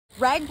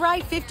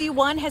RAGBRAI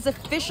 51 has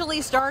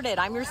officially started.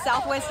 I'm your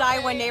Southwest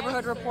Iowa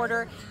neighborhood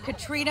reporter,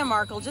 Katrina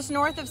Markle, just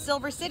north of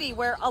Silver City,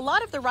 where a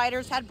lot of the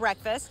riders had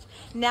breakfast.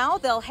 Now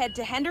they'll head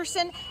to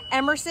Henderson,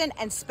 Emerson,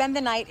 and spend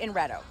the night in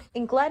Red Oak.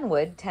 In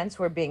Glenwood, tents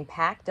were being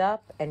packed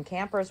up and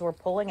campers were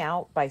pulling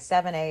out by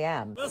 7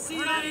 a.m. We'll see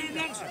you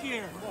next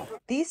year.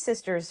 These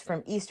sisters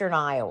from eastern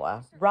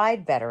Iowa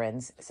ride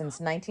veterans since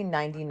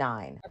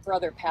 1999. My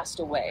brother passed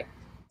away.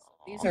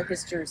 These are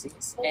his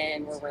jerseys,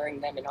 and we're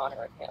wearing them in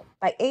honor of him.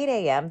 By 8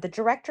 a.m., the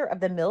director of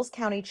the Mills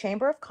County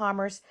Chamber of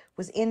Commerce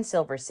was in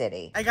Silver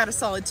City. I got a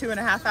solid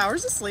 2.5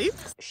 hours of sleep.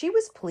 She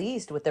was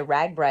pleased with the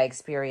RAGBRAI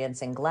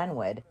experience in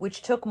Glenwood,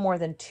 which took more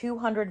than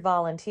 200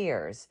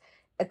 volunteers,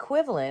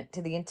 equivalent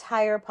to the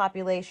entire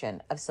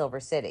population of Silver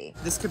City.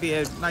 This could be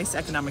a nice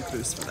economic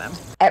boost for them.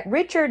 At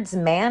Richard's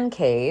Man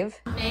Cave,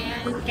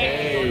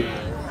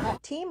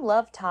 Team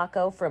Love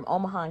Taco from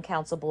Omaha and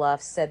Council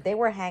Bluffs said they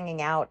were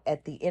hanging out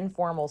at the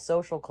Informal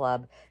Social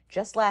Club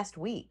just last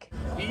week.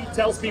 He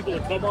tells people to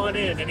come on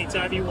in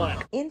anytime you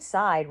want.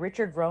 Inside,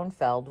 Richard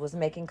Roenfeld was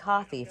making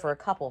coffee for a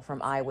couple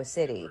from Iowa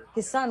City.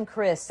 His son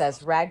Chris says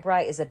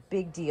RAGBRAI is a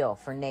big deal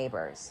for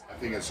neighbors. I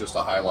think it's just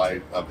a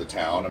highlight of the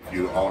town. If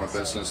you own a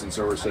business in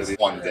Silver City,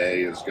 one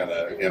day is going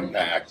to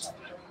impact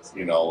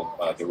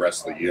the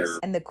rest of the year.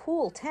 And the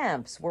cool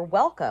temps were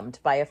welcomed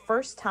by a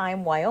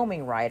first-time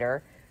Wyoming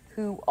rider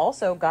who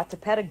also got to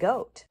pet a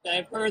goat.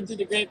 I've heard through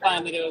the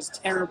grapevine that it was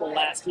terrible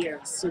last year.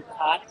 It was super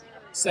hot.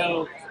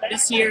 So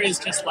this year is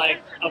just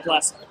like a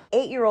blessing.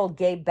 8-year-old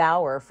Gabe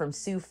Bauer from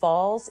Sioux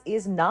Falls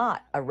is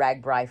not a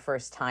RAGBRAI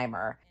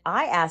first-timer.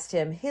 I asked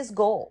him his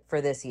goal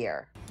for this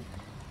year.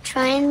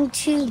 Trying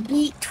to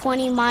beat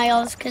 20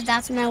 miles because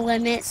that's my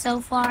limit so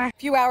far. A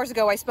few hours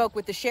ago, I spoke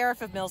with the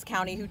sheriff of Mills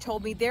County who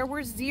told me there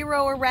were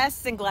 0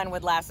 arrests in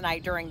Glenwood last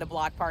night during the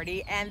block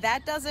party, and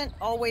that doesn't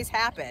always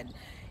happen.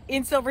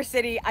 In Silver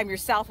City, I'm your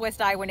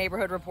Southwest Iowa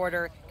neighborhood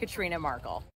reporter, Katrina Markle.